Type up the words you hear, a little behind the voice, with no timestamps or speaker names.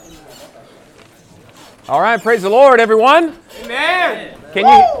All right, praise the Lord, everyone. Amen.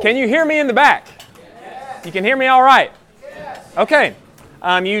 Can you hear me in the back? You can hear me all right? Okay.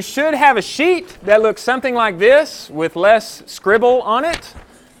 You should have a sheet that looks something like this with less scribble on it.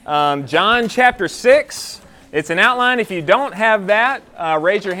 John chapter 6. It's an outline. If you don't have that,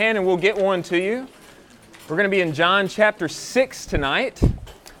 raise your hand and we'll get one to you. We're going to be in John chapter 6 tonight.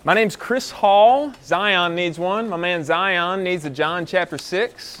 My name's Chris Hall. Zion needs one. My man Zion needs a John chapter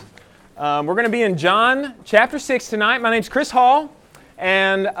 6. We're going to be in John chapter 6 tonight. My name's Chris Hall,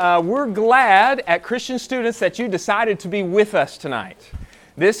 and we're glad at Christian Students that you decided to be with us tonight.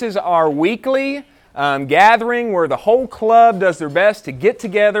 This is our weekly gathering where the whole club does their best to get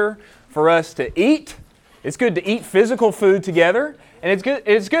together for us to eat. It's good to eat physical food together, and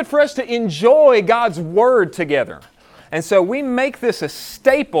it's good for us to enjoy God's Word together. And so we make this a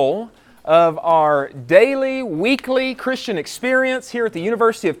staple of our daily, weekly Christian experience here at the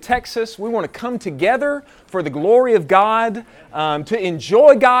University of Texas. We want to come together for the glory of God, to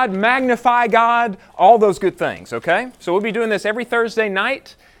enjoy God, magnify God, all those good things, okay? So we'll be doing this every Thursday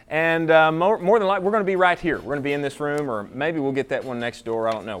night, and more than likely, we're going to be right here. We're going to be in this room, or maybe we'll get that one next door,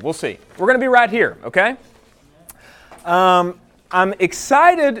 I don't know. We'll see. We're going to be right here, okay? I'm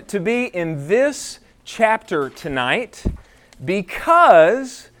excited to be in this chapter tonight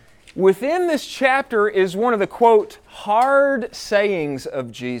because within this chapter is one of the, quote, hard sayings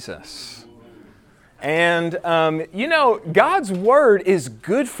of Jesus. And, God's Word is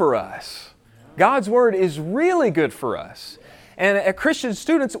good for us. God's Word is really good for us. And as Christian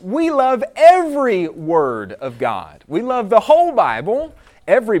students, we love every Word of God. We love the whole Bible,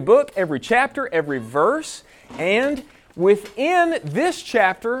 every book, every chapter, every verse. And within this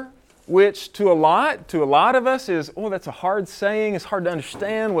chapter, which to a lot of us is, that's a hard saying, it's hard to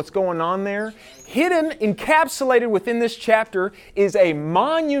understand what's going on there. Hidden, encapsulated within this chapter is a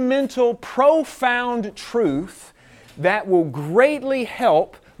monumental, profound truth that will greatly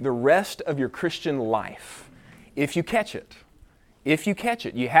help the rest of your Christian life, if you catch it. If you catch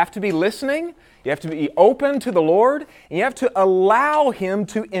it. You have to be listening, you have to be open to the Lord, and you have to allow Him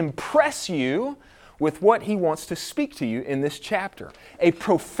to impress you with what He wants to speak to you in this chapter. A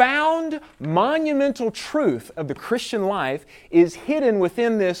profound, monumental truth of the Christian life is hidden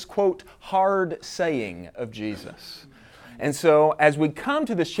within this, quote, hard saying of Jesus. And so, as we come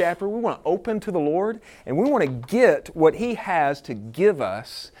to this chapter, we want to open to the Lord, and we want to get what He has to give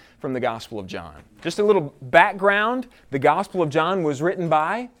us from the Gospel of John. Just a little background, the Gospel of John was written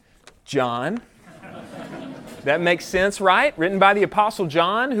by John. That makes sense, right? Written by the Apostle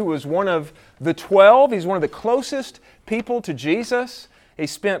John, who was one of the 12. He's one of the closest people to Jesus. He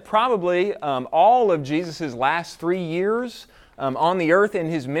spent probably all of Jesus' last 3 years on the earth in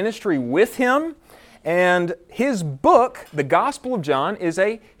His ministry with Him. And his book, the Gospel of John, is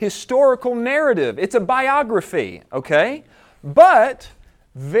a historical narrative. It's a biography, okay? But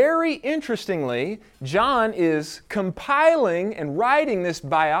very interestingly, John is compiling and writing this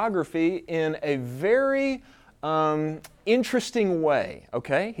biography in a very interesting way,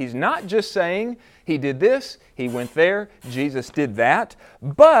 okay? He's not just saying he did this, he went there, Jesus did that,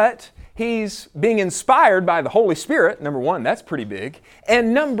 but he's being inspired by the Holy Spirit, number one, that's pretty big,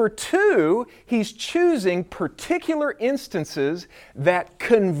 and number two, he's choosing particular instances that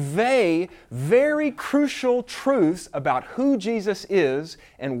convey very crucial truths about who Jesus is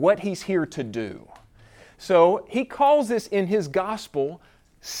and what He's here to do. So he calls this in his gospel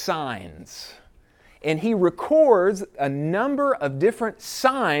signs. And he records a number of different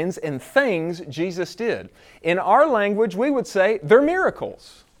signs and things Jesus did. In our language, we would say they're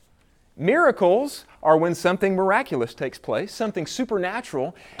miracles. Miracles are when something miraculous takes place, something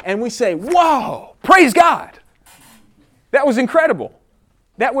supernatural, and we say, whoa, praise God. That was incredible.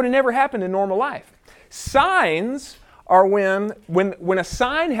 That would have never happened in normal life. Signs are when a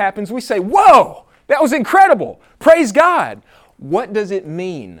sign happens, we say, whoa, that was incredible. Praise God. What does it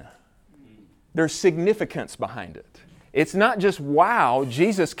mean? There's significance behind it. It's not just, wow,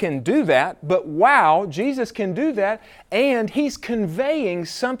 Jesus can do that, but wow, Jesus can do that, and He's conveying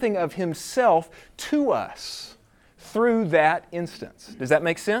something of Himself to us through that instance. Does that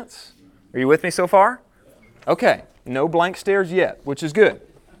make sense? Are you with me so far? Okay, no blank stares yet, which is good.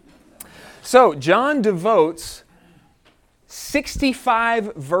 So, John devotes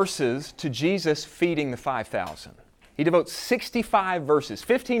 65 verses to Jesus feeding the 5,000. He devotes 65 verses,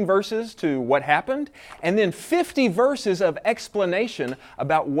 15 verses to what happened, and then 50 verses of explanation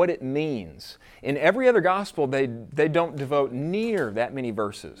about what it means. In every other gospel, they don't devote near that many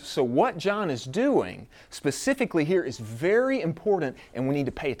verses. So what John is doing specifically here is very important, and we need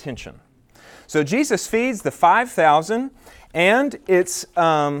to pay attention. So Jesus feeds the 5,000, and it's,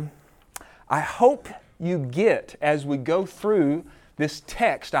 I hope you get as we go through this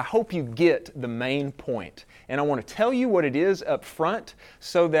text, I hope you get the main point. And I want to tell you what it is up front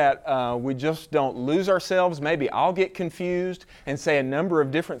so that we just don't lose ourselves. Maybe I'll get confused and say a number of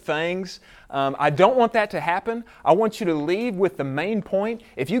different things. I don't want that to happen. I want you to leave with the main point.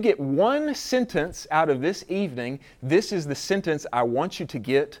 If you get one sentence out of this evening, this is the sentence I want you to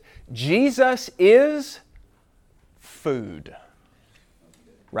get. Jesus is food.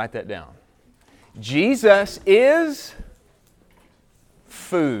 Write that down. Jesus is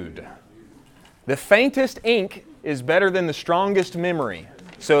food. The faintest ink is better than the strongest memory.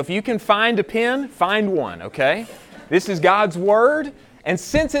 So if you can find a pen, find one, okay? This is God's Word, and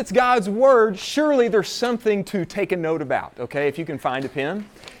since it's God's Word, surely there's something to take a note about, okay, if you can find a pen.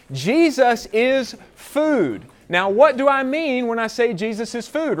 Jesus is food. Now, what do I mean when I say Jesus is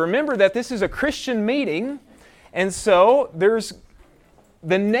food? Remember that this is a Christian meeting, and so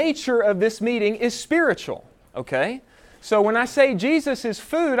the nature of this meeting is spiritual, okay? So when I say Jesus is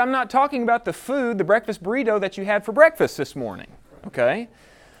food, I'm not talking about the food, the breakfast burrito that you had for breakfast this morning, okay?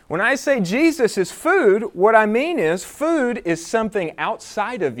 When I say Jesus is food, what I mean is food is something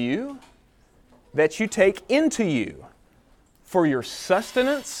outside of you that you take into you for your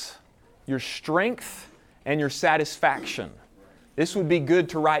sustenance, your strength, and your satisfaction. This would be good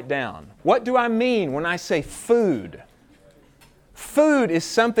to write down. What do I mean when I say food? Food is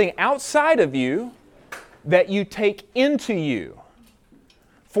something outside of you that you take into you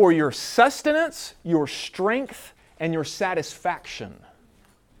for your sustenance, your strength, and your satisfaction.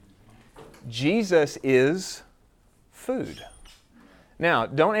 Jesus is food. Now,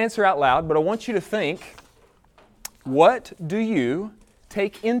 don't answer out loud, but I want you to think, what do you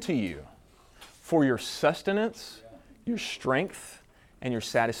take into you for your sustenance, your strength, and your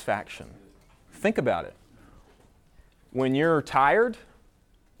satisfaction? Think about it. When you're tired,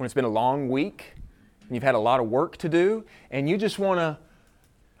 when it's been a long week, and you've had a lot of work to do, and you just want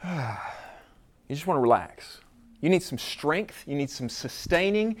to relax. You need some strength, you need some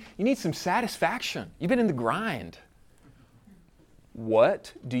sustaining, you need some satisfaction. You've been in the grind.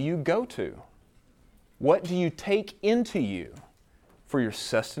 What do you go to? What do you take into you for your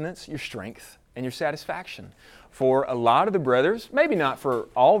sustenance, your strength, and your satisfaction? For a lot of the brothers, maybe not for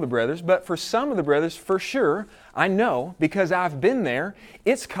all the brothers, but for some of the brothers, for sure, I know, because I've been there,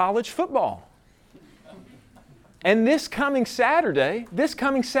 it's college football. And this coming Saturday,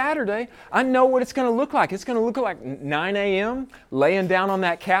 I know what it's going to look like. It's going to look like 9 a.m., laying down on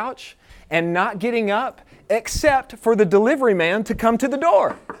that couch and not getting up except for the delivery man to come to the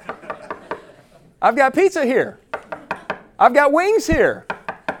door. I've got pizza here. I've got wings here.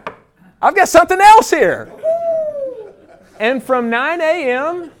 I've got something else here. And from 9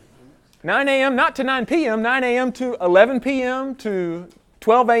 a.m., not to 9 p.m., 9 a.m. to 11 p.m. to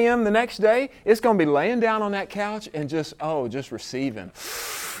 12 a.m. the next day, it's going to be laying down on that couch and just receiving.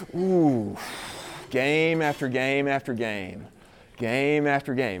 Ooh, game after game after game, game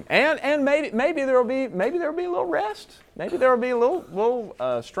after game. And maybe there'll be a little rest. Maybe there'll be a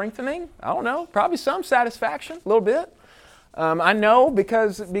little strengthening. I don't know. Probably some satisfaction, a little bit. I know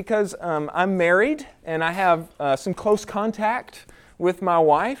because I'm married and I have some close contact with my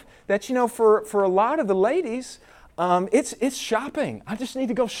wife that, for a lot of the ladies, it's shopping. I just need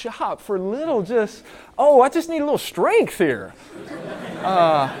to go shop for a little I just need a little strength here.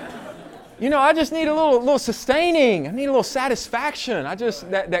 I just need a little sustaining. I need a little satisfaction.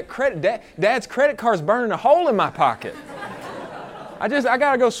 Dad's credit card's burning a hole in my pocket. I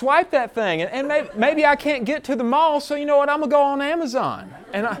got to go swipe that thing. And maybe I can't get to the mall, so you know what? I'm going to go on Amazon.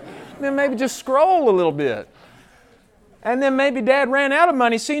 And then maybe just scroll a little bit. And then maybe Dad ran out of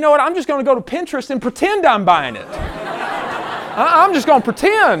money, so you know what? I'm just going to go to Pinterest and pretend I'm buying it. I'm just going to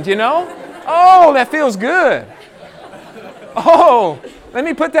pretend, Oh, that feels good. Oh, let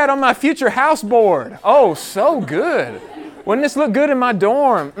me put that on my future house board. Oh, so good. Wouldn't this look good in my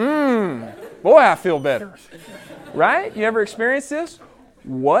dorm? Boy, I feel better. Right? You ever experienced this?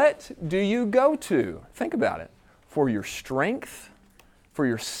 What do you go to? Think about it. For your strength, for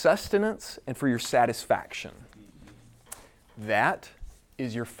your sustenance, and for your satisfaction. That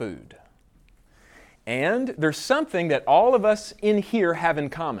is your food. And there's something that all of us in here have in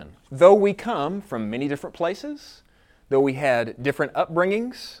common. Though we come from many different places, though we had different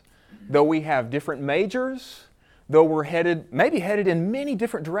upbringings, though we have different majors, though we're maybe headed in many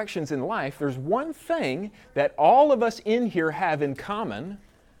different directions in life, there's one thing that all of us in here have in common,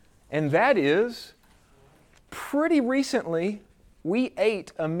 and that is, pretty recently, we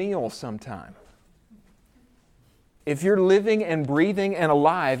ate a meal sometime. If you're living and breathing and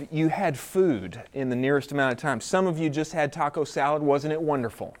alive, you had food in the nearest amount of time. Some of you just had taco salad. Wasn't it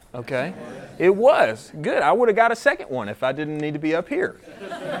wonderful? Okay? It was. Good. I would have got a second one if I didn't need to be up here.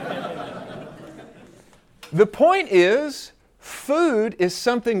 The point is, food is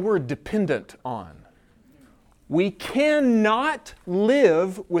something we're dependent on. We cannot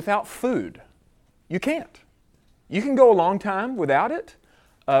live without food. You can't. You can go a long time without it,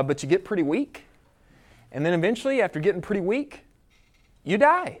 but you get pretty weak. And then eventually, after getting pretty weak, you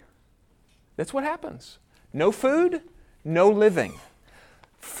die. That's what happens. No food, no living.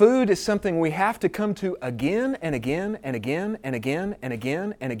 Food is something we have to come to again and again and again and again and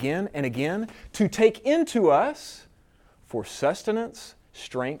again and again and again to take into us for sustenance,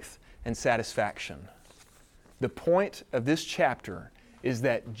 strength, and satisfaction. The point of this chapter is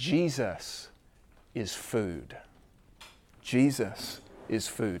that Jesus is food. Jesus is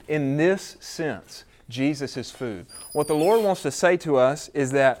food. In this sense, Jesus is food. What the Lord wants to say to us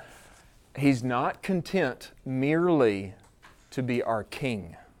is that He's not content merely to be our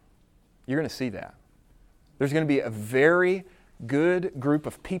King. You're going to see that. There's going to be a very good group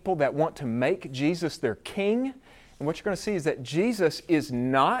of people that want to make Jesus their King. And what you're going to see is that Jesus is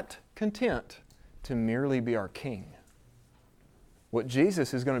not content to merely be our King. What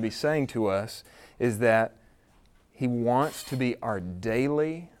Jesus is going to be saying to us is that He wants to be our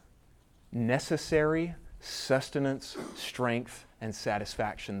daily, necessary sustenance, strength, and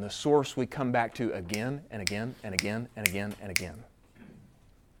satisfaction. The source we come back to again and again and again and again and again.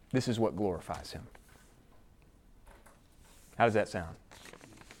 This is what glorifies Him. How does that sound?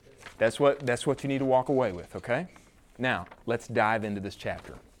 That's what you need to walk away with, okay? Now, let's dive into this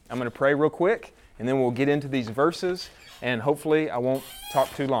chapter. I'm going to pray real quick, and then we'll get into these verses, and hopefully I won't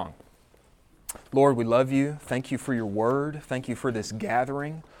talk too long. Lord, we love You. Thank You for Your Word. Thank You for this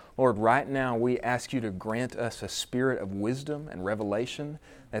gathering. Lord, right now we ask You to grant us a spirit of wisdom and revelation,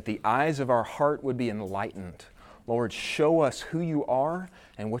 that the eyes of our heart would be enlightened. Lord, show us who You are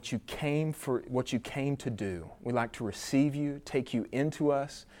and what You came to do. We'd like to receive You, take You into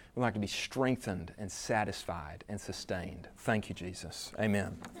us. We'd like to be strengthened and satisfied and sustained. Thank You, Jesus.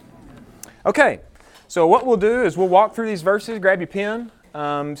 Amen. Okay, so what we'll do is we'll walk through these verses. Grab your pen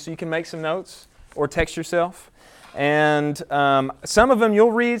so you can make some notes or text yourself. And some of them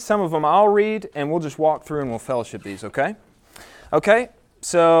you'll read, some of them I'll read, and we'll just walk through and we'll fellowship these, okay? Okay,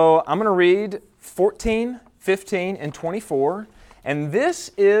 so I'm going to read 14, 15, and 24. And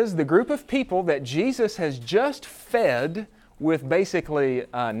this is the group of people that Jesus has just fed with basically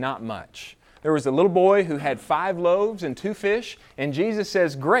not much. There was a little boy who had 5 loaves and 2 fish, and Jesus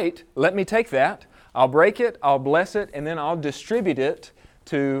says, "Great, let me take that. I'll break it, I'll bless it, and then I'll distribute it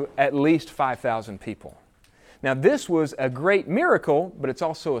to at least 5,000 people." Now this was a great miracle, but it's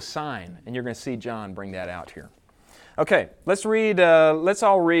also a sign, and you're going to see John bring that out here. Okay, let's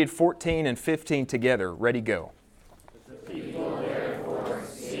all read 14 and 15 together. Ready, go. The people therefore,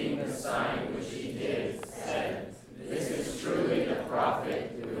 seeing the sign which He did, said, "This is truly the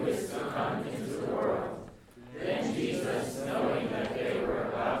prophet who is to come into the world." Then Jesus, knowing that they were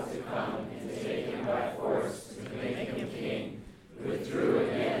about to come and take Him by force to make Him king, withdrew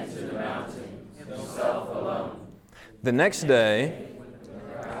again to the mountain, Himself alone. The next day,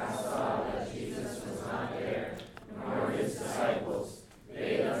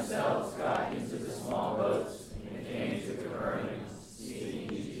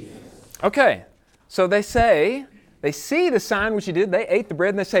 okay, so they see the sign which He did, they ate the bread,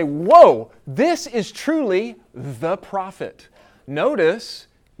 and they say, "Whoa, this is truly the prophet." Notice,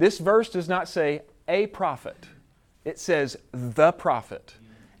 this verse does not say a prophet. It says the prophet.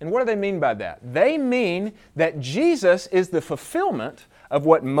 And what do they mean by that? They mean that Jesus is the fulfillment of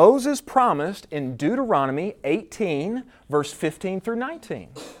what Moses promised in Deuteronomy 18, verse 15 through 19.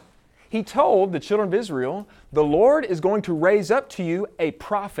 He told the children of Israel, "The Lord is going to raise up to you a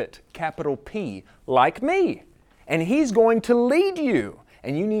prophet, capital P, like me. And He's going to lead you,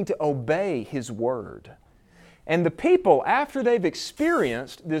 and you need to obey His word." And the people, after they've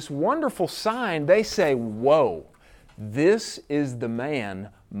experienced this wonderful sign, they say, "Whoa, this is the man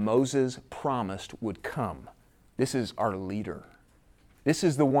Moses promised would come. This is our leader. This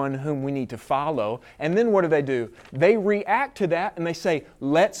is the one whom we need to follow." And then what do? They react to that and they say,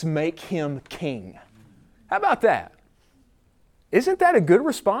 "Let's make Him king." How about that? Isn't that a good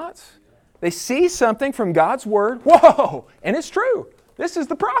response? They see something from God's Word, whoa, and it's true. This is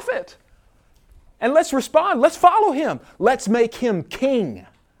the prophet. And let's respond. Let's follow Him. Let's make Him king.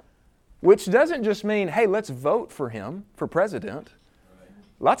 Which doesn't just mean, hey, let's vote for him for president.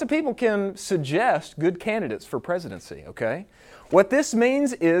 Lots of people can suggest good candidates for presidency, okay? What this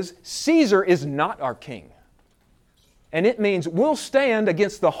means is Caesar is not our king. And it means we'll stand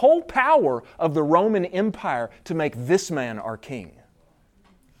against the whole power of the Roman Empire to make this man our king.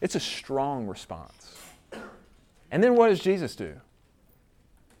 It's a strong response. And then what does Jesus do?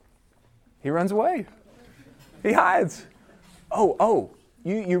 He runs away. He hides.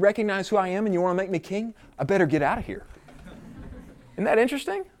 You recognize who I am and you want to make me king? I better get out of here. Isn't that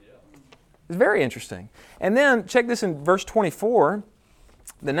interesting? It's very interesting. And then check this in verse 24.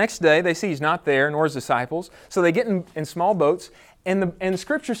 The next day they see he's not there, nor his disciples. So they get in small boats. And the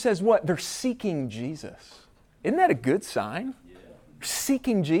Scripture says what? They're seeking Jesus. Isn't that a good sign? Yeah. They're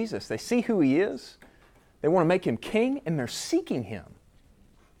seeking Jesus. They see who He is. They want to make Him king, and they're seeking Him.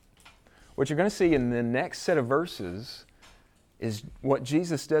 What you're going to see in the next set of verses is what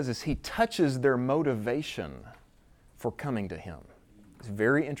Jesus does is He touches their motivation for coming to Him. It's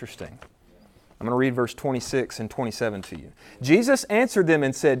very interesting. I'm going to read verse 26 and 27 to you. Jesus answered them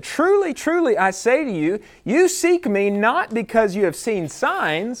and said, "Truly, truly, I say to you, you seek me not because you have seen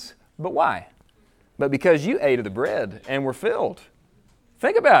signs, but why? But because you ate of the bread and were filled."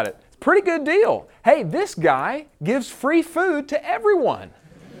 Think about it. It's a pretty good deal. Hey, this guy gives free food to everyone.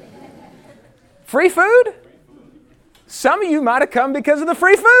 Free food? Some of you might have come because of the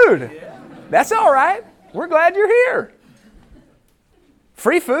free food. That's all right. We're glad you're here.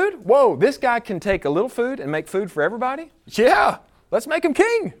 Free food? Whoa, this guy can take a little food and make food for everybody? Yeah, let's make him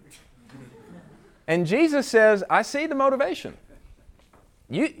king. And Jesus says, I see the motivation.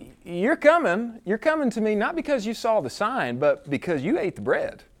 You're coming to me not because you saw the sign, but because you ate the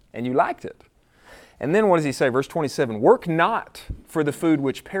bread and you liked it. And then what does He say? Verse 27, "Work not for the food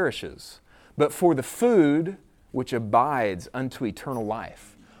which perishes, but for the food which abides unto eternal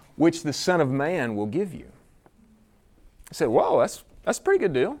life, which the Son of Man will give you." I said, whoa, that's a pretty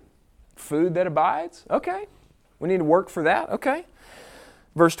good deal. Food that abides? Okay. We need to work for that? Okay.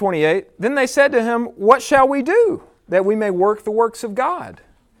 Verse 28, "Then they said to Him, What shall we do, that we may work the works of God?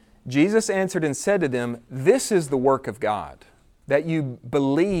 Jesus answered and said to them, This is the work of God, that you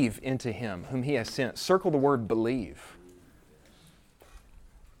believe into Him whom He has sent." Circle the word believe.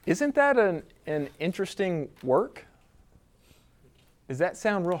 Isn't that an interesting work? Does that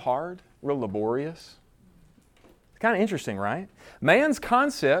sound real hard, real laborious? It's kind of interesting, right? Man's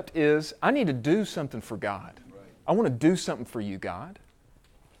concept is, I need to do something for God. Right. I want to do something for you, God.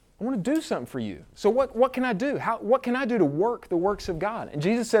 I want to do something for you. So what can I do? What can I do to work the works of God? And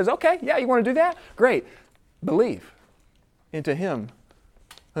Jesus says, okay, yeah, you want to do that? Great. Believe into Him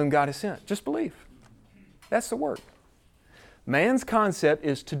whom God has sent. Just believe. That's the work. Man's concept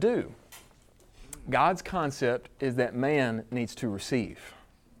is to do. God's concept is that man needs to receive.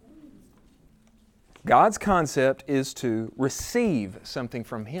 God's concept is to receive something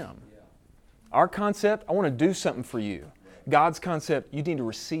from Him. Our concept, I want to do something for you. God's concept, you need to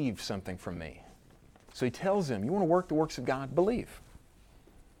receive something from me. So He tells them, you want to work the works of God? Believe.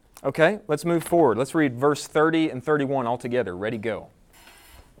 Okay, let's move forward. Let's read verse 30 and 31 all together. Ready, go.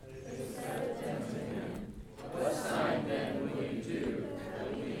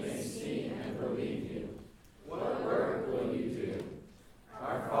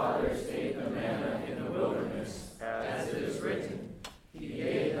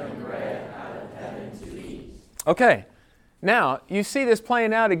 Okay, now you see this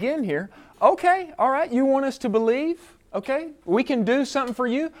playing out again here. Okay, all right, you want us to believe? Okay, we can do something for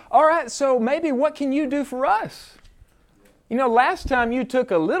you. All right, so maybe what can you do for us? You know, last time you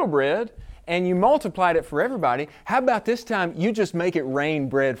took a little bread and you multiplied it for everybody. How about this time you just make it rain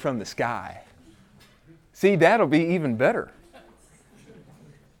bread from the sky? See, that'll be even better.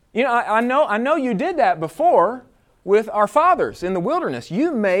 You know, I know you did that before with our fathers in the wilderness.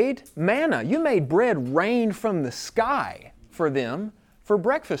 You made manna. You made bread rain from the sky for them for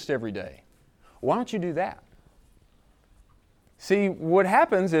breakfast every day. Why don't you do that? See, what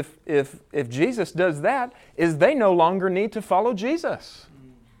happens if Jesus does that is they no longer need to follow Jesus.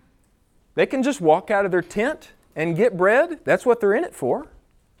 They can just walk out of their tent and get bread. That's what they're in it for.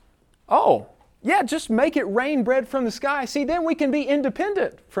 Oh, yeah, just make it rain bread from the sky. See, then we can be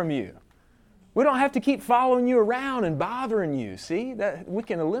independent from you. We don't have to keep following you around and bothering you. See, that we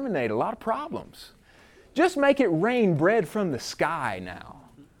can eliminate a lot of problems. Just make it rain bread from the sky now.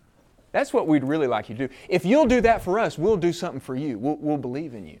 That's what we'd really like you to do. If you'll do that for us, we'll do something for you. We'll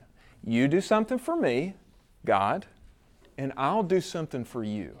believe in you. You do something for me, God, and I'll do something for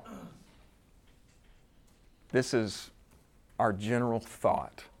you. This is our general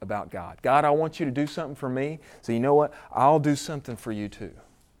thought about God. God, I want you to do something for me. So you know what? I'll do something for you too.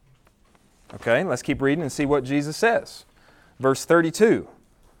 Okay, let's keep reading and see what Jesus says. Verse 32.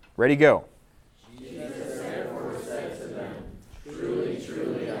 Ready, go. Jesus therefore said to them, Truly,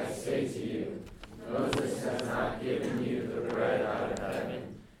 truly, I say to you, Moses has not given you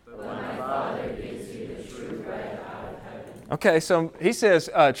Okay, so he says,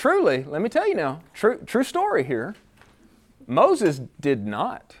 truly, let me tell you now, true story here. Moses did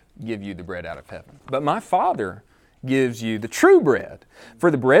not give you the bread out of heaven, but my Father gives you the true bread.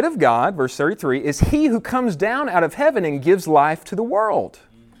 For the bread of God, verse 33, is He who comes down out of heaven and gives life to the world.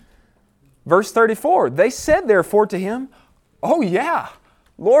 Verse 34, they said therefore to Him, oh yeah,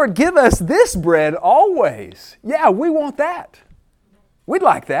 Lord, give us this bread always. Yeah, we want that. We'd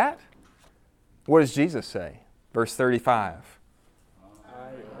like that. What does Jesus say? Verse 35.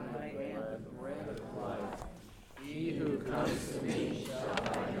 I am the bread of life. He who comes to me shall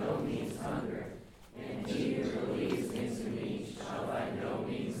by no means hunger, and he who believes into me shall by no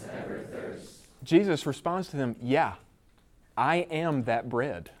means ever thirst. Jesus responds to them, yeah, I am that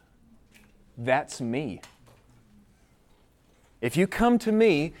bread. That's me. If you come to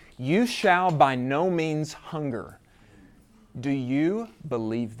me, you shall by no means hunger. Do you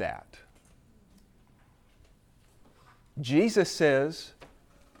believe that? Jesus says,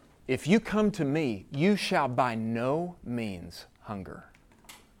 if you come to me, you shall by no means hunger.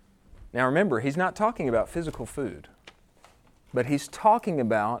 Now remember, He's not talking about physical food, but He's talking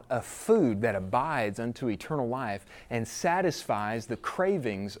about a food that abides unto eternal life and satisfies the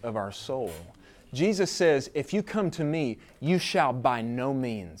cravings of our soul. Jesus says, if you come to me, you shall by no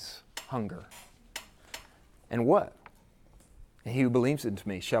means hunger. And what? And he who believes into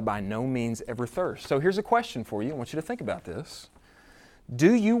me shall by no means ever thirst. So here's a question for you. I want you to think about this.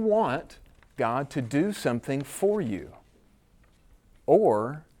 Do you want God to do something for you?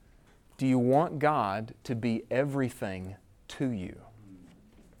 Or do you want God to be everything to you?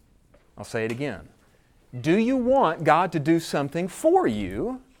 I'll say it again. Do you want God to do something for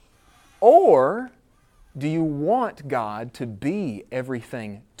you? Or do you want God to be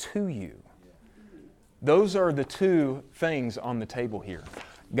everything to you? Those are the two things on the table here.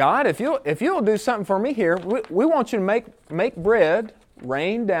 God, if you'll do something for me here, we want you to make bread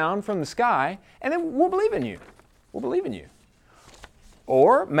rain down from the sky, and then we'll believe in you. We'll believe in you.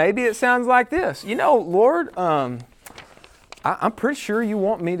 Or maybe it sounds like this. You know, Lord, I'm pretty sure you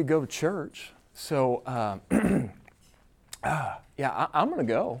want me to go to church. So, yeah, I'm going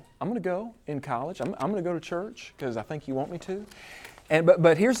to go. I'm going to go in college. I'm going to go to church because I think you want me to.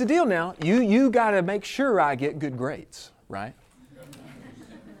 But here's the deal now. You got to make sure I get good grades, right?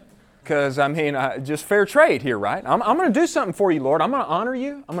 Because, just fair trade here, right? I'm going to do something for you, Lord. I'm going to honor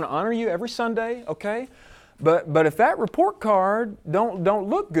you. I'm going to honor you every Sunday, okay? But if that report card don't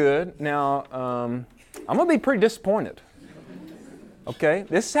look good, now I'm going to be pretty disappointed. Okay?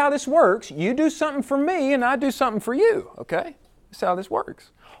 This is how this works. You do something for me and I do something for you, okay? This is how this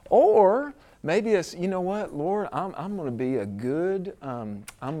works. Or maybe it's, you know what, Lord, I'm going to be a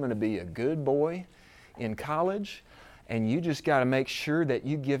good boy in college, and you just got to make sure that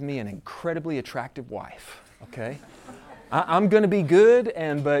you give me an incredibly attractive wife, okay? I'm going to be good,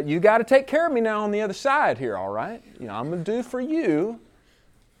 but you got to take care of me now on the other side here, all right? You know, I'm going to do for you,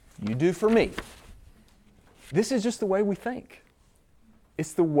 you do for me. This is just the way we think.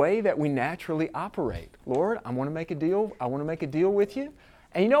 It's the way that we naturally operate. Lord, I want to make a deal. I want to make a deal with you.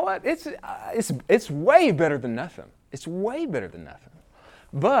 And you know what? It's way better than nothing. It's way better than nothing.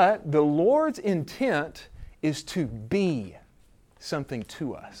 But the Lord's intent is to be something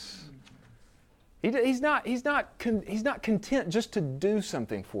to us. He's not content just to do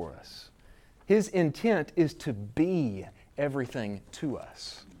something for us. His intent is to be everything to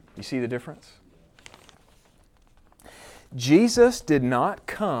us. You see the difference? Jesus did not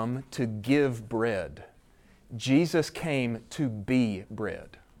come to give bread. Jesus came to be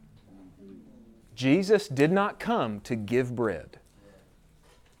bread. Jesus did not come to give bread.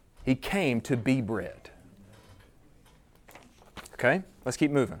 He came to be bread. Okay, let's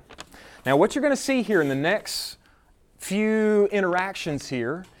keep moving. Now, what you're going to see here in the next few interactions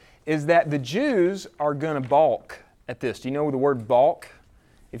here is that the Jews are going to balk at this. Do you know the word balk?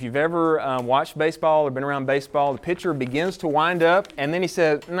 If you've ever watched baseball or been around baseball, the pitcher begins to wind up, and then he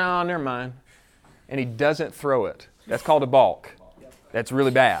says, no, never mind. And he doesn't throw it. That's called a balk. That's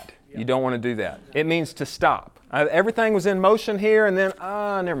really bad. You don't want to do that. It means to stop. Everything was in motion here, and then,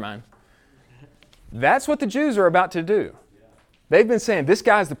 never mind. That's what the Jews are about to do. They've been saying, this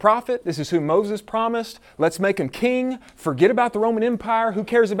guy's the prophet. This is who Moses promised. Let's make him king. Forget about the Roman Empire. Who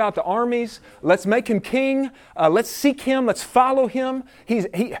cares about the armies? Let's make him king. Let's seek him. Let's follow him.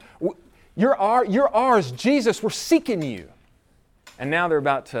 You're ours, Jesus. We're seeking you. And now they're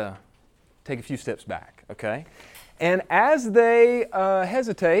about to take a few steps back, okay? And as they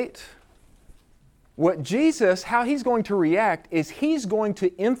hesitate, how he's going to react is he's going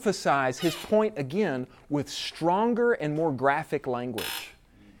to emphasize his point again with stronger and more graphic language.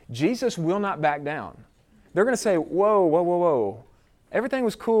 Jesus will not back down. They're going to say, whoa, whoa, whoa, whoa. Everything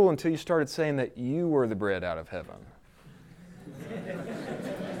was cool until you started saying that you were the bread out of heaven.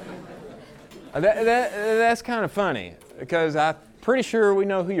 That's kind of funny, because I'm pretty sure we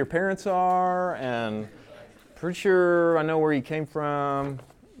know who your parents are, and pretty sure I know where you came from.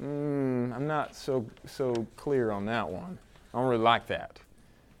 I'm not so clear on that one. I don't really like that.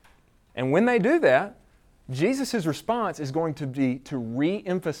 And when they do that, Jesus' response is going to be to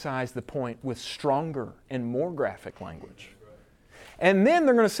re-emphasize the point with stronger and more graphic language. And then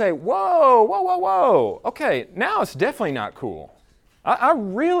they're going to say, whoa, whoa, whoa, whoa. Okay, now it's definitely not cool. I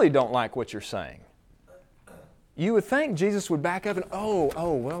really don't like what you're saying. You would think Jesus would back up and,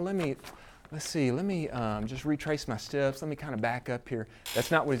 well, let me just retrace my steps. Let me kind of back up here. That's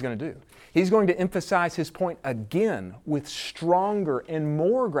not what he's going to do. He's going to emphasize his point again with stronger and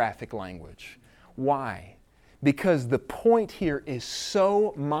more graphic language. Why? Because the point here is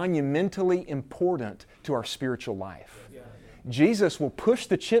so monumentally important to our spiritual life. Jesus will push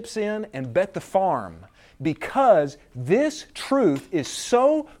the chips in and bet the farm, because this truth is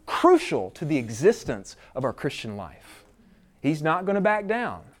so crucial to the existence of our Christian life. He's not going to back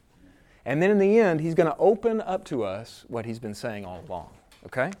down. And then in the end, he's going to open up to us what he's been saying all along.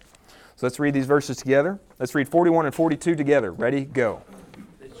 Okay? So let's read these verses together. Let's read 41 and 42 together. Ready? Go.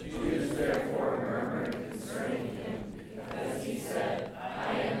 The Jews therefore murmured concerning him, because he said,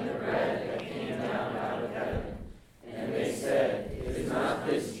 I am the bread that came down out of heaven. And they said, Is not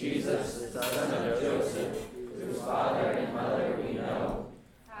this Jesus, the son of Joseph, whose father and mother we know?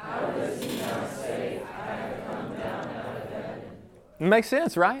 How does he now say, I have come down out of heaven? It makes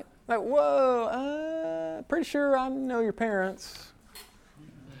sense, right? Like, whoa, pretty sure I know your parents.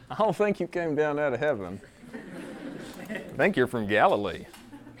 I don't think you came down out of heaven. I think you're from Galilee.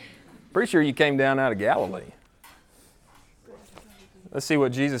 Pretty sure you came down out of Galilee. Let's see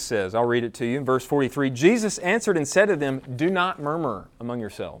what Jesus says. I'll read it to you. In verse 43, Jesus answered and said to them, Do not murmur among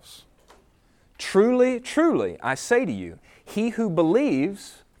yourselves. Truly, truly, I say to you, he who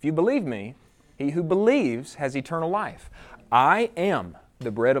believes, if you believe me, he who believes has eternal life. I am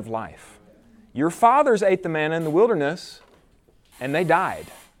the bread of life. Your fathers ate the manna in the wilderness, and they died.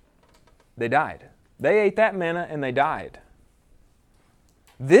 They died. They ate that manna, and they died.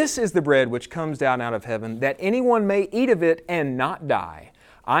 This is the bread which comes down out of heaven, that anyone may eat of it and not die.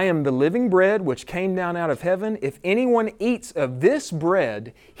 I am the living bread which came down out of heaven. If anyone eats of this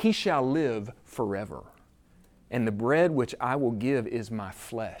bread, he shall live forever. And the bread which I will give is my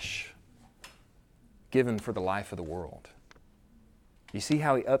flesh, given for the life of the world. You see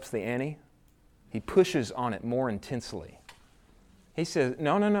how he ups the ante? He pushes on it more intensely. He says,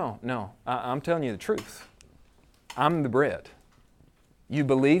 no, I'm telling you the truth. I'm the bread. You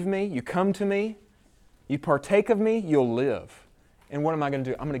believe me, you come to me, you partake of me, you'll live. And what am I going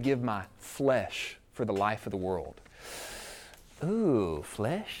to do? I'm going to give my flesh for the life of the world. Ooh,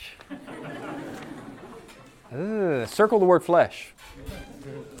 flesh? Circle the word flesh.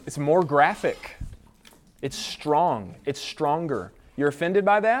 It's more graphic. It's strong. It's stronger. You're offended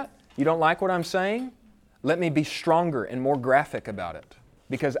by that? You don't like what I'm saying? Let me be stronger and more graphic about it,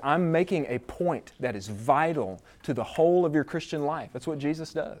 because I'm making a point that is vital to the whole of your Christian life. That's what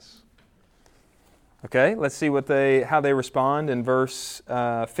Jesus does. Okay, let's see how they respond in verse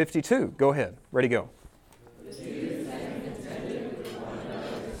 52. Go ahead. Ready, go. The Jews then contended with one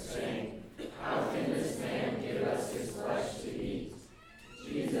another, saying, How can this man give us his flesh to eat?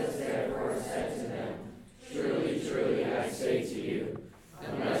 Jesus therefore said to them, Truly, truly, I say to you,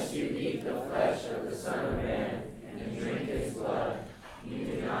 unless you eat the flesh of the Son of Man and drink his blood, you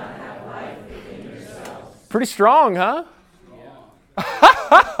do not have life within yourselves. Pretty strong, huh?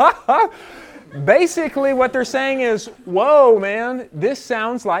 Yeah. Basically, what they're saying is, whoa, man, this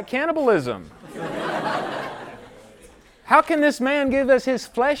sounds like cannibalism. How can this man give us his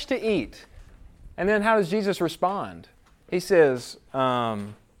flesh to eat? And then how does Jesus respond? He says,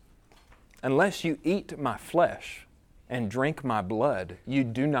 unless you eat my flesh and drink my blood, you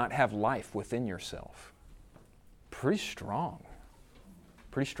do not have life within yourself. Pretty strong.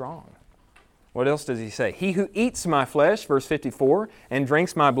 Pretty strong. What else does he say? He who eats my flesh, verse 54, and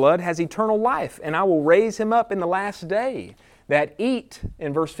drinks my blood has eternal life, and I will raise him up in the last day. That eat,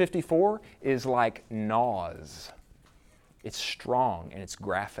 in verse 54, is like gnaws. It's strong and it's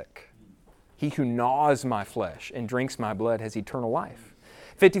graphic. He who gnaws my flesh and drinks my blood has eternal life.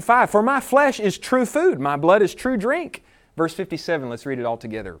 55, for my flesh is true food, my blood is true drink. Verse 57, let's read it all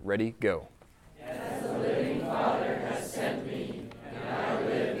together. Ready? Go. As the living Father has sent me, and I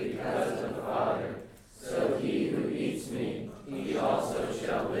live because of the Father, so he who eats me, he also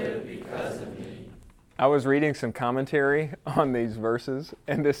shall live because of me. I was reading some commentary on these verses,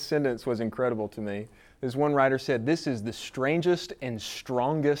 and this sentence was incredible to me. This one writer said, "This is the strangest and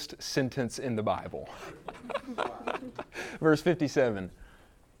strongest sentence in the Bible." Verse 57,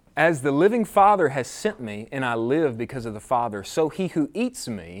 "As the living Father has sent me, and I live because of the Father, so he who eats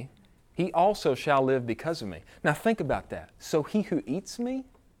me, he also shall live because of me." Now think about that. So he who eats me,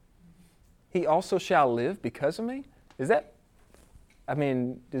 he also shall live because of me? Is that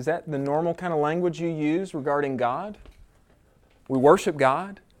the normal kind of language you use regarding God? We worship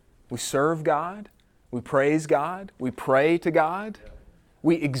God. We serve God. We praise God. We pray to God.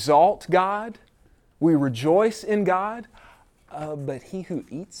 We exalt God. We rejoice in God. But he who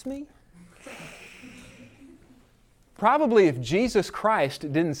eats me? Probably if Jesus Christ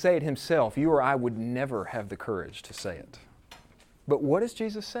didn't say it himself, you or I would never have the courage to say it. But what does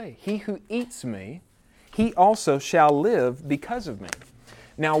Jesus say? He who eats me, he also shall live because of me.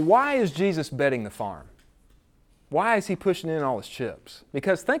 Now, why is Jesus betting the farm? Why is he pushing in all his chips?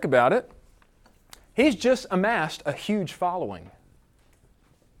 Because think about it. He's just amassed a huge following.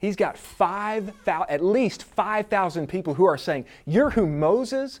 He's got at least 5,000 people who are saying, "You're who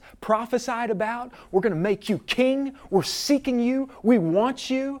Moses prophesied about. We're going to make you king. We're seeking you. We want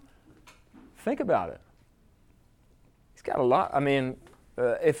you." Think about it. He's got a lot.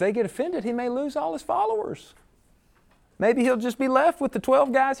 If they get offended, he may lose all his followers. Maybe he'll just be left with the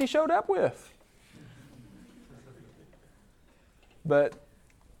 12 guys he showed up with. But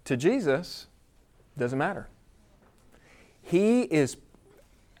to Jesus, doesn't matter. He's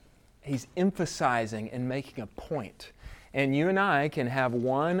emphasizing and making a point. And you and I can have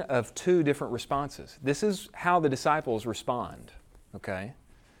one of two different responses. This is how the disciples respond, okay?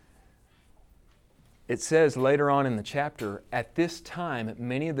 It says later on in the chapter, "At this time,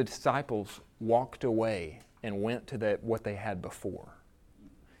 many of the disciples walked away and went to what they had before."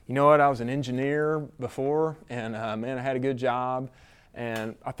 You know what? I was an engineer before, and man, I had a good job.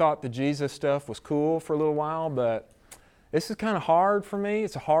 And I thought the Jesus stuff was cool for a little while, but this is kind of hard for me.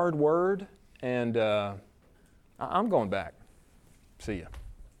 It's a hard word, and I'm going back. See ya.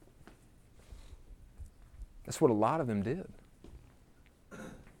 That's what a lot of them did.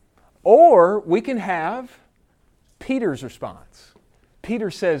 Or we can have Peter's response.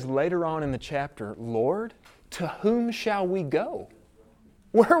 Peter says later on in the chapter, "Lord, to whom shall we go?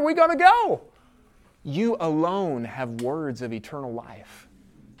 Where are we going to go? You alone have words of eternal life."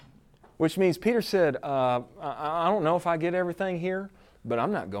 Which means Peter said, I don't know if I get everything here, but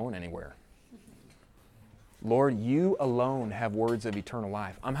I'm not going anywhere. Lord, you alone have words of eternal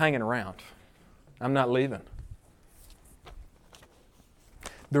life. I'm hanging around. I'm not leaving.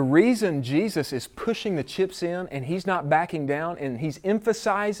 The reason Jesus is pushing the chips in and he's not backing down and he's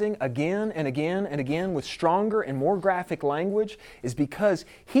emphasizing again and again and again with stronger and more graphic language is because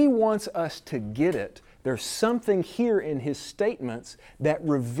he wants us to get it. There's something here in his statements that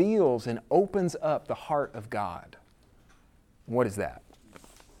reveals and opens up the heart of God. What is that?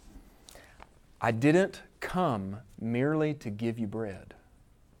 I didn't come merely to give you bread.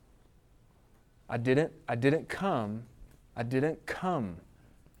 I didn't come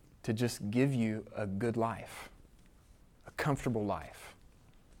to just give you a good life, a comfortable life,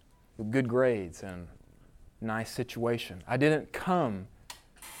 with good grades and nice situation. I didn't come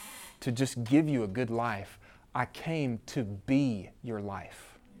to just give you a good life. I came to be your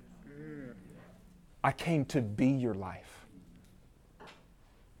life. I came to be your life.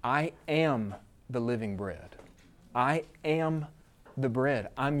 I am the living bread. I am the bread.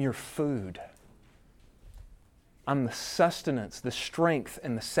 I'm your food. I'm the sustenance, the strength,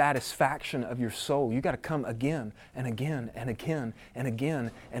 and the satisfaction of your soul. You got to come again and again and again and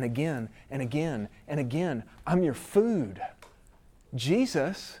again and again and again and again. I'm your food.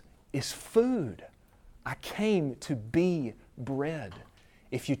 Jesus is food. I came to be bread.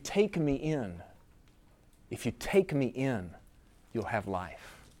 If you take me in, you'll have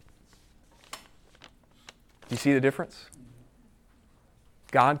life. Do you see the difference?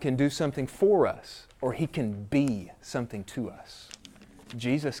 God can do something for us, or He can be something to us.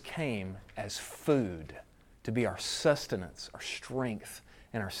 Jesus came as food to be our sustenance, our strength,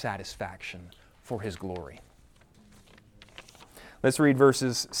 and our satisfaction for His glory. Let's read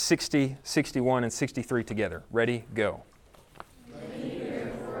verses 60, 61, and 63 together. Ready? Go.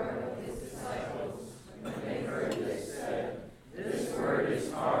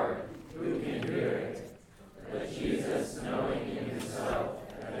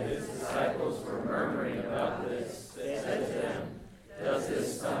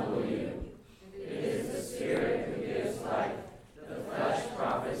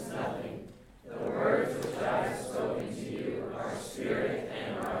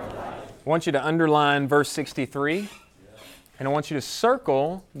 I want you to underline verse 63, and I want you to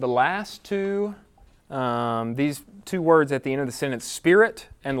circle the last two, these two words at the end of the sentence, spirit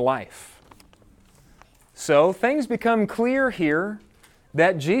and life. So things become clear here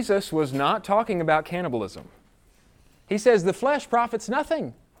that Jesus was not talking about cannibalism. He says the flesh profits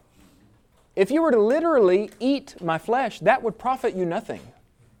nothing. If you were to literally eat my flesh, that would profit you nothing.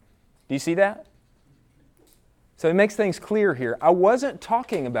 Do you see that? So it makes things clear here. I wasn't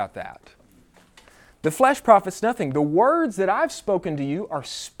talking about that. The flesh profits nothing. The words that I've spoken to you are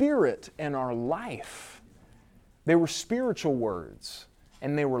spirit and are life. They were spiritual words,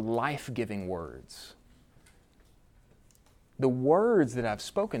 and they were life-giving words. The words that I've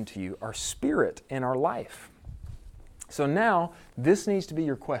spoken to you are spirit and are life. So now, this needs to be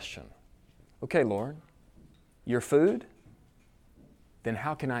your question. Okay, Lord, your food? Then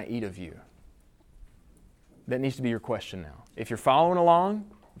how can I eat of you? That needs to be your question now. If you're following along,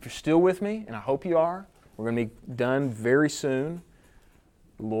 if you're still with me, and I hope you are, we're going to be done very soon.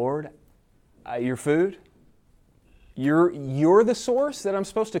 Lord, your food, you're the source that I'm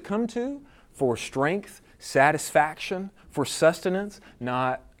supposed to come to for strength, satisfaction, for sustenance,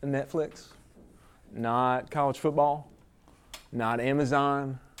 not Netflix, not college football, not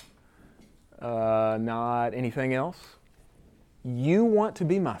Amazon, not anything else. You want to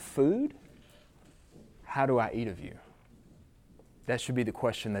be my food? How do I eat of you? That should be the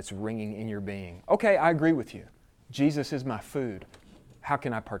question that's ringing in your being. Okay, I agree with you. Jesus is my food. How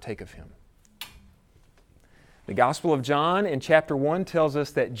can I partake of Him? The Gospel of John in chapter 1 tells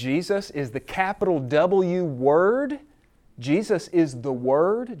us that Jesus is the capital W Word. Jesus is the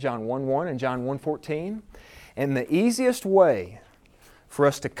Word, John 1:1 and John 1:14. And the easiest way for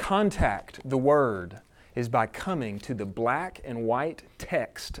us to contact the Word is by coming to the black and white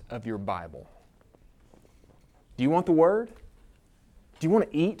text of your Bible. Do you want the Word? Do you want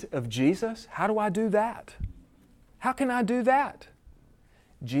to eat of Jesus? How do I do that? How can I do that?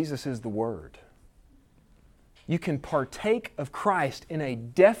 Jesus is the Word. You can partake of Christ in a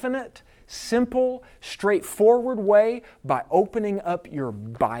definite, simple, straightforward way by opening up your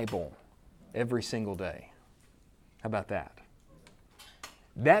Bible every single day. How about that?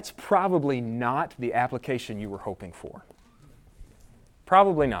 That's probably not the application you were hoping for.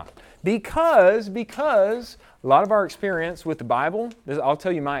 Probably not. Because a lot of our experience with the Bible, I'll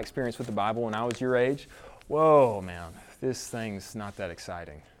tell you my experience with the Bible when I was your age. Whoa, man, this thing's not that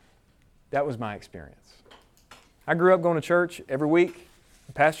exciting. That was my experience. I grew up going to church every week.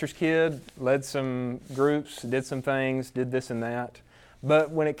 Pastor's kid, led some groups, did some things, did this and that.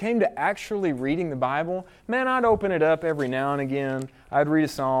 But when it came to actually reading the Bible, man, I'd open it up every now and again. I'd read a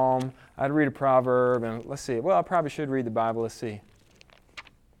psalm, I'd read a proverb, and let's see. Well, I probably should read the Bible. Let's see.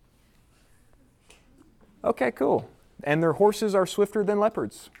 Okay, cool. And their horses are swifter than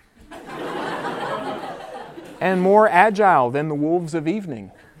leopards. And more agile than the wolves of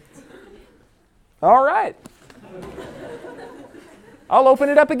evening. All right. I'll open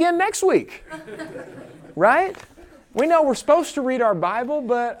it up again next week. Right? We know we're supposed to read our Bible,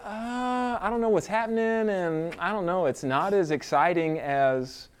 but I don't know what's happening, and I don't know, it's not as exciting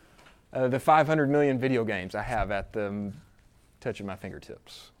as the 500 million video games I have at the touch of my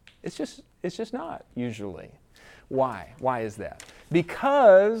fingertips. It's just not, usually. Why? Why is that?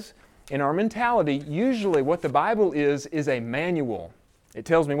 Because in our mentality, usually what the Bible is a manual. It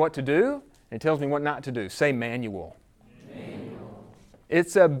tells me what to do, and it tells me what not to do. Say manual. Manual.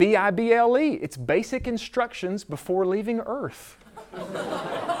 It's a B-I-B-L-E. It's basic instructions before leaving Earth.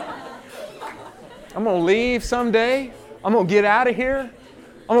 I'm going to leave someday. I'm going to get out of here.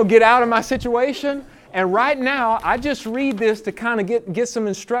 I'm going to get out of my situation. And right now, I just read this to kind of get some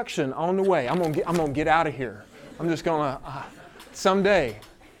instruction on the way. I'm going to get out of here. I'm just going to, someday.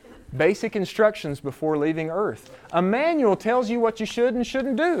 Basic instructions before leaving Earth. A manual tells you what you should and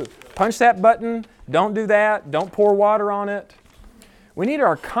shouldn't do. Punch that button. Don't do that. Don't pour water on it. We need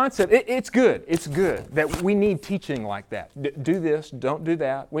our concept. It's good. It's good that we need teaching like that. Do this. Don't do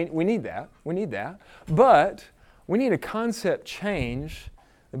that. We need that. We need that. But we need a concept change.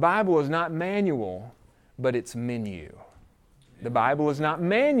 The Bible is not manual, but it's menu. The Bible is not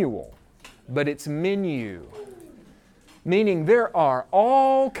manual, but it's menu. Meaning there are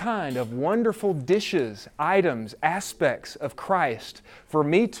all kind of wonderful dishes, items, aspects of Christ for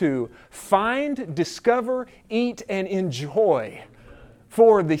me to find, discover, eat, and enjoy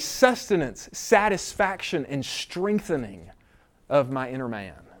for the sustenance, satisfaction, and strengthening of my inner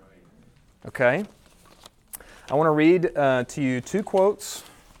man. Okay? I want to read to you two quotes.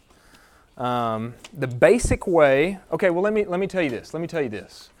 The basic way... Okay, well, let me tell you this. Let me tell you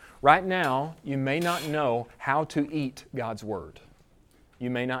this. Right now, you may not know how to eat God's Word. You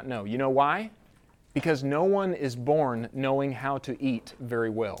may not know. You know why? Because no one is born knowing how to eat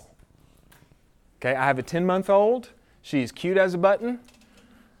very well. Okay, I have a 10-month-old. She's cute as a button.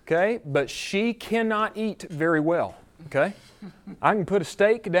 Okay, but she cannot eat very well. Okay? I can put a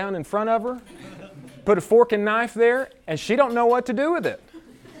steak down in front of her, put a fork and knife there, and she don't know what to do with it.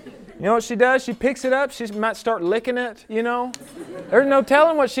 You know what she does? She picks it up. She might start licking it, you know. There's no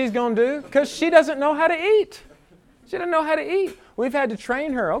telling what she's going to do because she doesn't know how to eat. She doesn't know how to eat. We've had to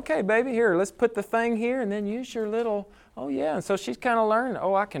train her. Okay, baby, here, let's put the thing here and then use your little, oh yeah. And so she's kind of learning,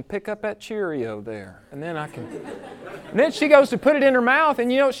 oh, I can pick up that Cheerio there. And then I can, and then she goes to put it in her mouth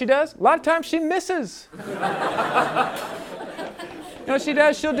and you know what she does? A lot of times she misses. You know what she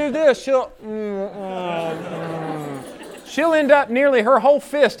does? She'll do this. She'll end up nearly her whole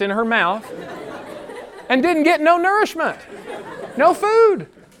fist in her mouth and didn't get no nourishment. No food.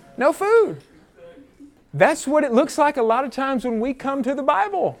 No food. That's what it looks like a lot of times when we come to the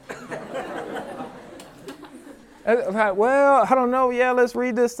Bible. Well, I don't know. Yeah, let's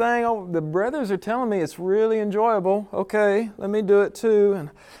read this thing. Oh, the brothers are telling me it's really enjoyable. Okay, let me do it too. And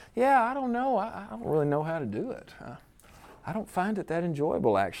yeah, I don't know. I don't really know how to do it. I don't find it that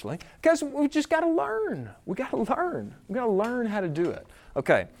enjoyable, actually. Because we just got to learn. We got to learn. We got to learn how to do it.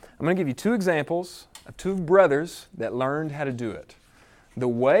 Okay, I'm going to give you two examples of two brothers that learned how to do it. The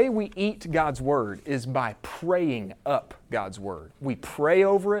way we eat God's Word is by praying up God's Word. We pray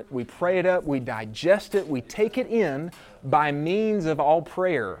over it, we pray it up, we digest it, we take it in by means of all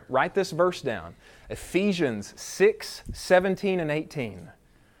prayer. Write this verse down. Ephesians 6, 17 and 18.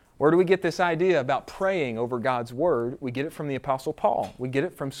 Where do we get this idea about praying over God's Word? We get it from the Apostle Paul. We get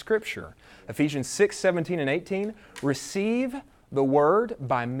it from Scripture. Ephesians 6, 17 and 18. Receive the Word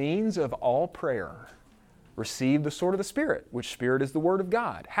by means of all prayer. Receive the sword of the Spirit, which Spirit is the Word of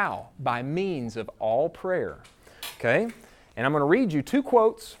God. How? By means of all prayer. Okay? And I'm going to read you two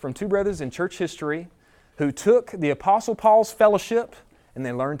quotes from two brothers in church history who took the Apostle Paul's fellowship and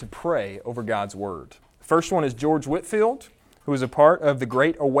they learned to pray over God's Word. The first one is George Whitefield, who was a part of the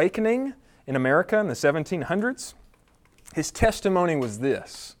Great Awakening in America in the 1700s. His testimony was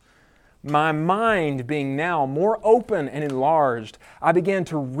this: my mind being now more open and enlarged, I began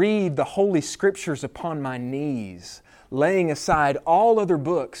to read the Holy Scriptures upon my knees, laying aside all other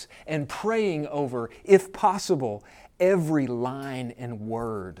books and praying over, if possible, every line and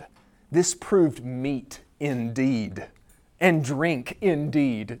word. This proved meat indeed, and drink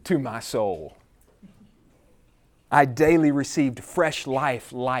indeed to my soul. I daily received fresh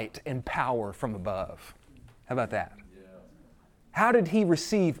life, light, and power from above. How about that? How did he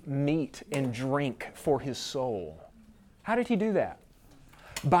receive meat and drink for his soul? How did he do that?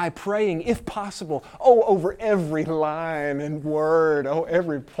 By praying, if possible, over every line and word,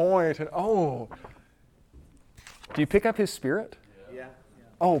 every point, and Do you pick up his spirit? Yeah.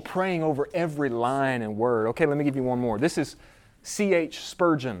 Praying over every line and word. Okay, let me give you one more. This is C.H.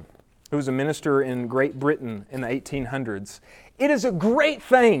 Spurgeon, who was a minister in Great Britain in the 1800s. It is a great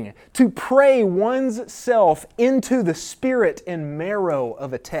thing to pray one's self into the spirit and marrow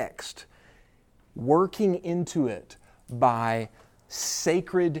of a text, working into it by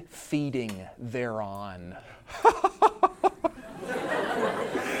sacred feeding thereon.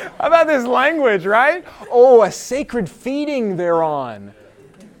 How about this language, right? A sacred feeding thereon.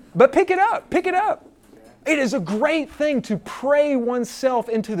 But pick it up, pick it up. It is a great thing to pray oneself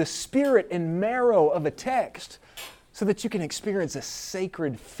into the spirit and marrow of a text so that you can experience a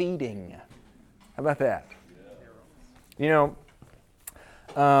sacred feeding. How about that? You know,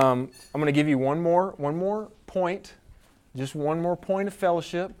 I'm going to give you one more point, just one more point of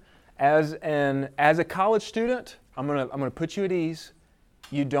fellowship. As a college student, I'm going to put you at ease.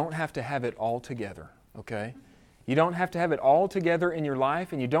 You don't have to have it all together, okay? You don't have to have it all together in your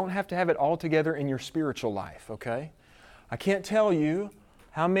life, and you don't have to have it all together in your spiritual life, okay? I can't tell you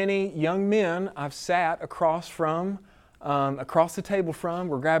how many young men I've sat across the table from.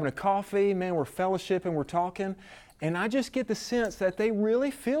 We're grabbing a coffee, man, we're fellowshipping, we're talking, and I just get the sense that they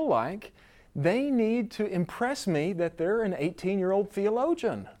really feel like they need to impress me that they're an 18-year-old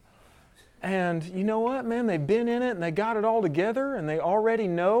theologian. And you know what, man, they've been in it and they got it all together and they already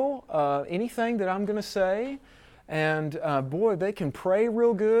know anything that I'm going to say. And boy, they can pray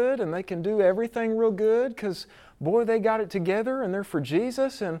real good and they can do everything real good because, boy, they got it together and they're for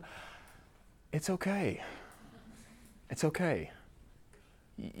Jesus. And it's okay. It's okay.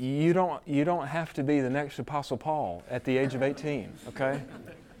 You don't have to be the next Apostle Paul at the age of 18, okay?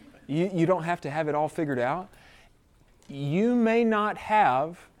 You don't have to have it all figured out. You may not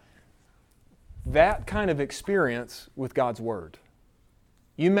have that kind of experience with God's Word.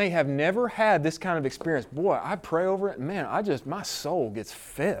 You may have never had this kind of experience. Boy, I pray over it, and man, my soul gets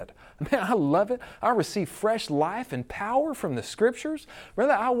fed. Man, I love it. I receive fresh life and power from the Scriptures.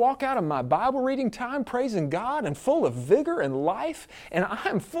 Brother, I walk out of my Bible reading time praising God and full of vigor and life, and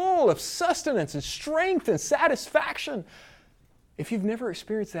I'm full of sustenance and strength and satisfaction. If you've never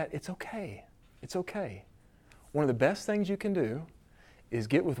experienced that, it's okay. It's okay. One of the best things you can do is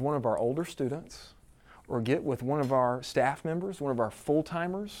get with one of our older students or get with one of our staff members, one of our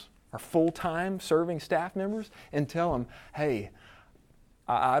full-timers, our full-time serving staff members, and tell them, hey,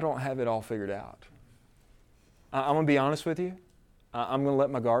 I don't have it all figured out. I'm going to be honest with you. I'm going to let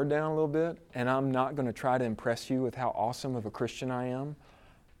my guard down a little bit, and I'm not going to try to impress you with how awesome of a Christian I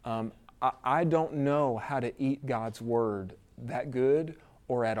am. I don't know how to eat God's Word that good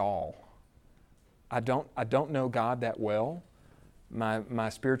or at all. I don't know God that well. My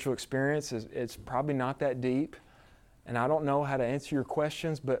spiritual experience it's probably not that deep, and I don't know how to answer your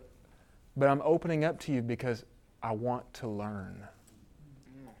questions, but I'm opening up to you because I want to learn.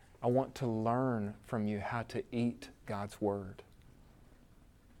 I want to learn from you how to eat God's Word.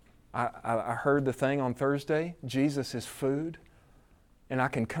 I heard the thing on Thursday, Jesus is food, and I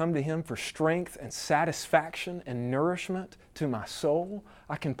can come to Him for strength and satisfaction and nourishment to my soul.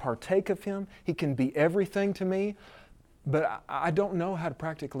 I can partake of Him. He can be everything to me. But I don't know how to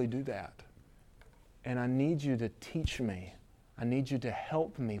practically do that. And I need you to teach me. I need you to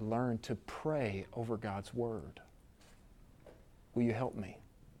help me learn to pray over God's Word. Will you help me?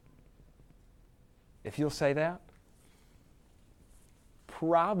 If you'll say that,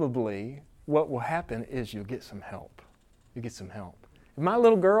 probably what will happen is you'll get some help. You'll get some help. If my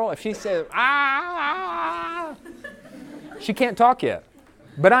little girl, if she says, ah, she can't talk yet.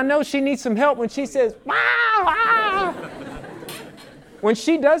 But I know she needs some help when she says, ah. When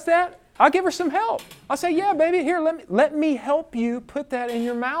she does that, I'll give her some help. I'll say, yeah, baby, here, let me help you put that in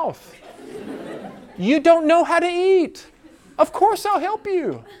your mouth. You don't know how to eat. Of course I'll help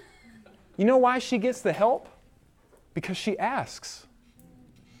you. You know why she gets the help? Because she asks.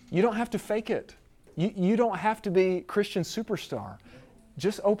 You don't have to fake it. You don't have to be Christian superstar.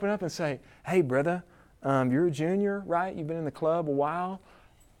 Just open up and say, hey, brother, you're a junior, right? You've been in the club a while.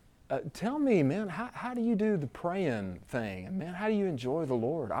 Tell me, man, how do you do the praying thing? And man, how do you enjoy the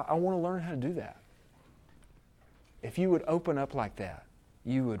Lord? I want to learn how to do that. If you would open up like that,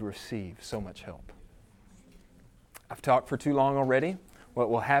 you would receive so much help. I've talked for too long already. What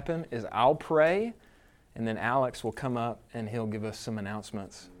will happen is I'll pray, and then Alex will come up and he'll give us some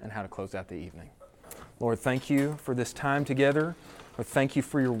announcements and how to close out the evening. Lord, thank you for this time together. Lord, thank you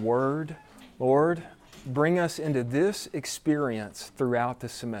for your word. Lord, bring us into this experience throughout the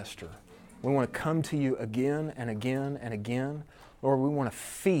semester. We want to come to you again and again and again. Lord, we want to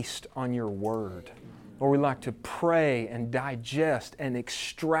feast on your word. Lord, we like to pray and digest and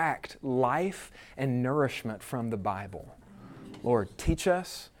extract life and nourishment from the Bible. Lord, teach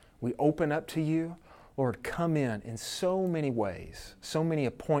us. We open up to you. Lord, come in so many ways, so many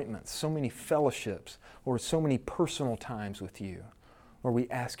appointments, so many fellowships, Lord, so many personal times with you. Lord, we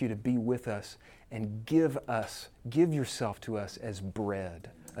ask you to be with us and give yourself to us as bread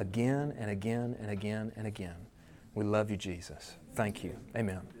again and again and again and again. We love you, Jesus. Thank you.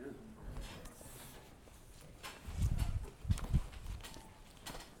 Amen.